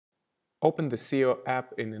Open the SEO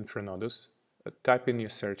app in infranodus, type in your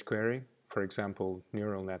search query, for example,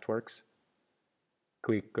 neural networks,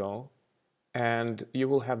 click Go, and you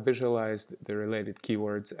will have visualized the related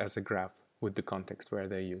keywords as a graph with the context where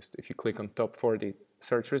they're used. If you click on top 40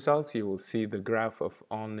 search results, you will see the graph of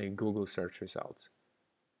only Google search results.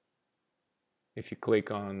 If you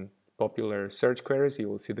click on popular search queries, you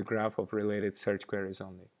will see the graph of related search queries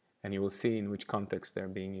only, and you will see in which context they're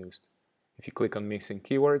being used. If you click on missing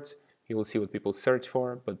keywords, you will see what people search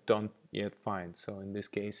for but don't yet find. So in this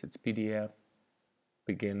case, it's PDF,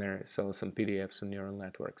 beginner, so some PDFs and neural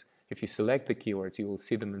networks. If you select the keywords, you will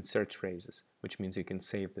see them in search phrases, which means you can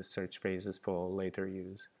save the search phrases for later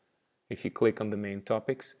use. If you click on the main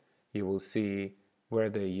topics, you will see where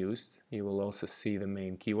they're used. You will also see the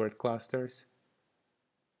main keyword clusters.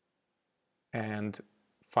 And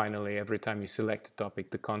finally, every time you select a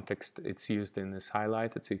topic, the context it's used in is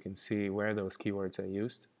highlighted, so you can see where those keywords are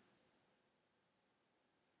used.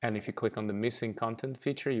 And if you click on the missing content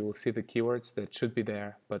feature, you will see the keywords that should be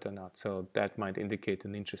there but are not. So that might indicate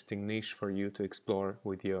an interesting niche for you to explore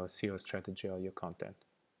with your SEO strategy or your content.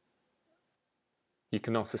 You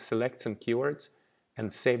can also select some keywords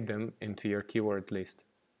and save them into your keyword list.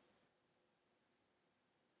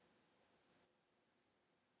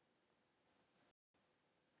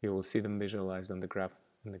 You will see them visualized on the graph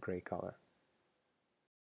in the gray color.